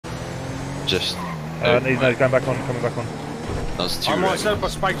Just. He's going back on, coming back on. That's too. I'm gonna set up a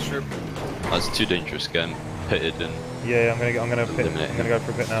spike strip. That's too dangerous. Getting pitted and. Yeah, I'm gonna pit. I'm gonna go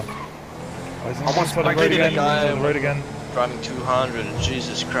for a pit now. Oh, he's I want on the road again. guy He's on the road again. Driving 200.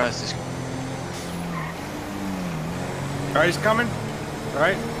 Jesus Christ! This... All right, he's coming. All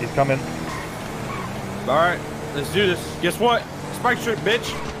right. He's coming. All right, let's do this. Guess what? Spike strip,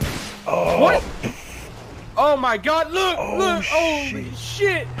 bitch. Oh. What? Oh my God! Look! Oh, Look! Holy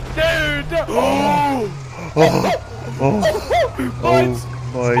shit, dude! Oh. Oh. Oh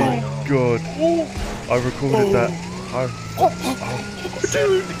my God! I recorded that.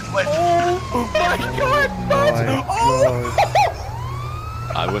 Dude! Oh my God! Oh my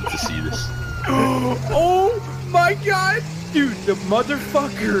God! I want to see this. Oh my God! Dude, the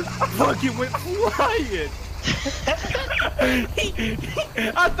motherfucker fucking went flying!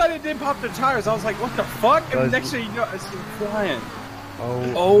 I thought it didn't pop the tires. I was like, what the fuck? And the next thing you know, it's flying.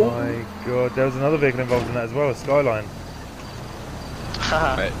 Oh my God. There was another vehicle involved in that as well, a Skyline.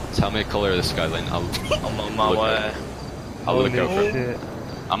 Right, tell me the colour of the Skyline. I'm on my way. I'll look out for it. Shit.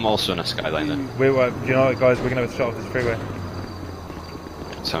 I'm also in a Skyline then. Do you know what, guys? We're gonna have to shut off this freeway.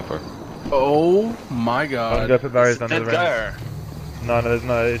 Time for. Oh my I'm God. gonna go put barriers down the Dead rim. guy. No, there's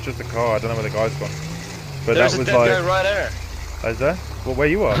no. It's just a car. I don't know where the guy's gone. But There's that a was dead like. guy right there. Is there? Well, where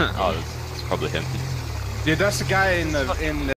you are? Oh, it's probably him. Dude, that's the guy in the